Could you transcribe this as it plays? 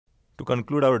To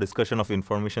conclude our discussion of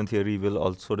information theory, we'll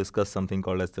also discuss something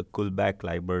called as the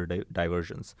Kullback-Leibler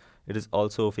divergence. It is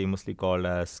also famously called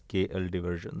as KL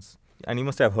divergence. And you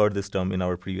must have heard this term in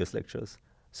our previous lectures.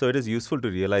 So it is useful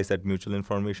to realize that mutual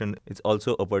information is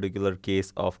also a particular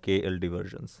case of KL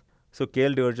divergence. So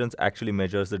KL divergence actually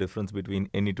measures the difference between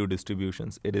any two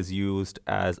distributions. It is used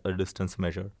as a distance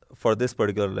measure. For this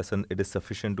particular lesson, it is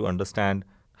sufficient to understand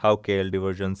how KL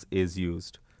divergence is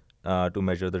used to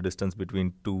measure the distance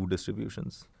between two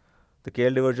distributions. The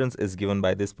KL divergence is given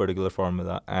by this particular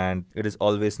formula, and it is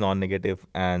always non-negative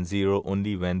and 0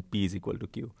 only when p is equal to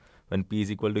q. When p is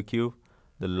equal to q,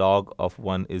 the log of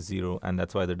 1 is 0, and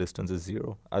that's why the distance is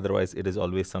 0. Otherwise, it is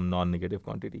always some non-negative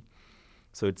quantity.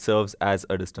 So it serves as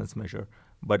a distance measure,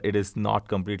 but it is not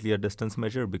completely a distance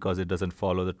measure because it doesn't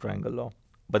follow the triangle law.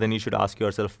 But then you should ask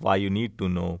yourself why you need to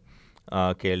know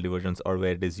KL divergence or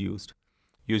where it is used.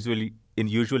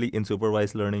 Usually in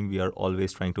supervised learning, we are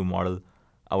always trying to model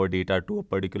our data to a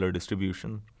particular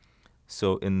distribution.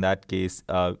 So in that case,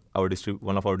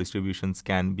 one of our distributions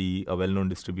can be a well-known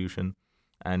distribution,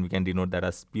 and we can denote that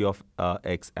as p of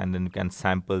x, and then we can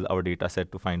sample our data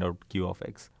set to find out q of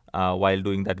x. While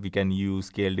doing that, we can use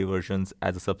KL divergence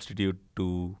as a substitute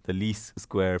to the least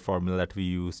square formula that we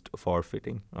used for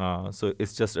fitting. So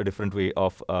it's just a different way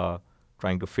of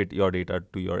trying to fit your data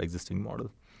to your existing model.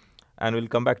 And we'll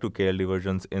come back to KL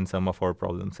divergence in some of our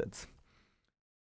problem sets.